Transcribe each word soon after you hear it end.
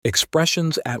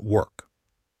Expressions at work.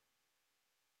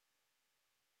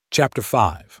 Chapter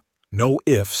 5. No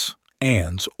ifs,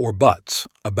 ands, or buts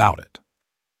about it.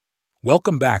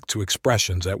 Welcome back to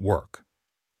Expressions at Work.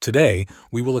 Today,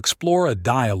 we will explore a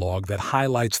dialogue that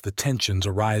highlights the tensions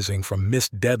arising from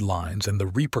missed deadlines and the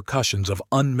repercussions of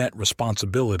unmet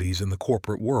responsibilities in the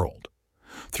corporate world.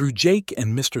 Through Jake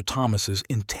and Mr. Thomas's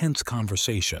intense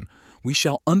conversation, we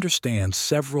shall understand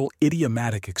several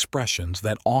idiomatic expressions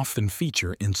that often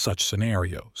feature in such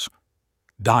scenarios.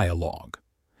 Dialogue.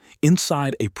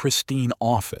 Inside a pristine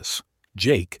office,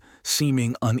 Jake,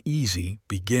 seeming uneasy,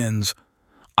 begins,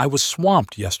 "I was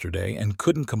swamped yesterday and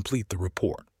couldn't complete the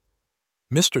report."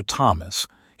 Mr. Thomas,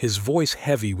 his voice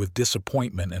heavy with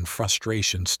disappointment and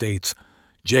frustration, states,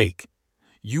 "Jake,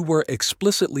 you were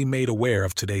explicitly made aware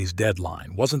of today's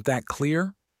deadline. Wasn't that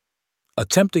clear?"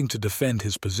 Attempting to defend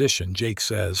his position, Jake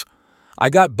says, "I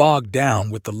got bogged down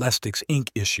with the Lestix Inc.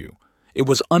 issue. It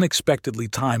was unexpectedly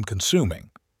time-consuming."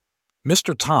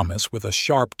 Mr. Thomas, with a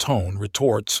sharp tone,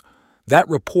 retorts, "That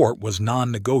report was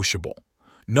non-negotiable.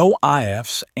 No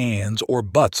ifs, ands, or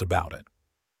buts about it."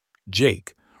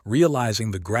 Jake,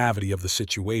 realizing the gravity of the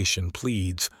situation,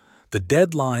 pleads, "The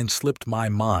deadline slipped my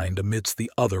mind amidst the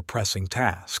other pressing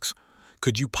tasks.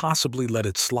 Could you possibly let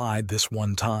it slide this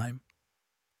one time?"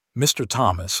 Mr.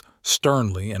 Thomas,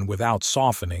 sternly and without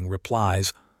softening,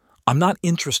 replies, "I'm not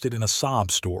interested in a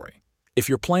sob story. If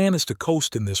your plan is to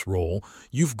coast in this role,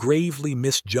 you've gravely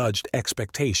misjudged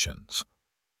expectations."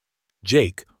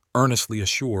 Jake earnestly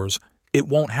assures, "It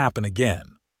won't happen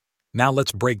again." Now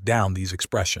let's break down these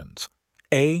expressions.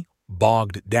 A.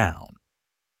 Bogged down.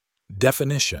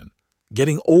 Definition: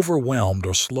 getting overwhelmed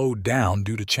or slowed down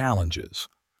due to challenges.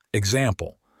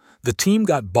 Example: the team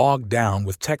got bogged down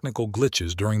with technical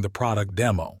glitches during the product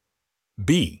demo.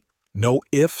 B. No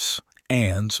ifs,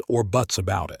 ands, or buts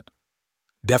about it.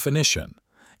 Definition: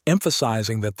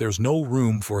 emphasizing that there's no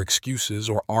room for excuses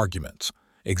or arguments.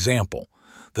 Example: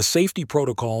 the safety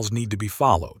protocols need to be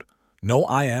followed. No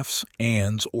ifs,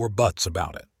 ands, or buts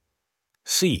about it.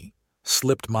 C.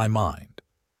 Slipped my mind.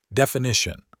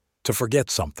 Definition: to forget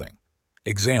something.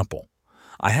 Example: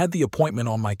 I had the appointment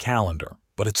on my calendar,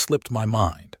 but it slipped my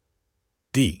mind.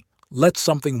 D. Let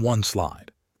something one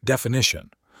slide.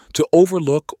 Definition: to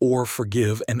overlook or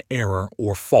forgive an error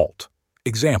or fault.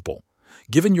 Example: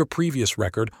 given your previous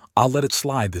record, I'll let it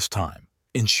slide this time.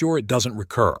 Ensure it doesn't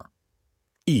recur.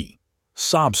 E.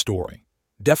 Sob story.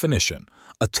 Definition: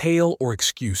 a tale or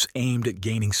excuse aimed at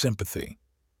gaining sympathy.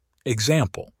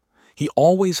 Example: he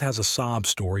always has a sob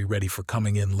story ready for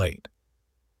coming in late.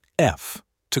 F.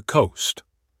 To coast.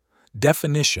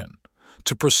 Definition: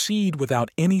 to proceed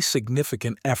without any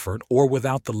significant effort or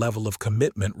without the level of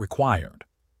commitment required.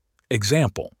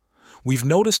 Example: we've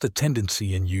noticed a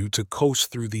tendency in you to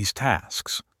coast through these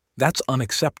tasks. That's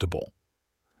unacceptable.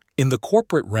 In the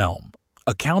corporate realm,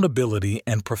 accountability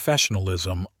and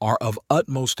professionalism are of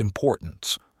utmost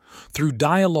importance. Through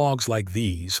dialogues like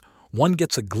these, one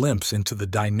gets a glimpse into the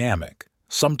dynamic,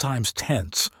 sometimes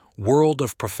tense, world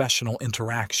of professional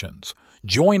interactions.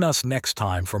 Join us next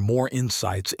time for more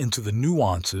insights into the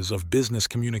nuances of business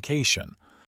communication.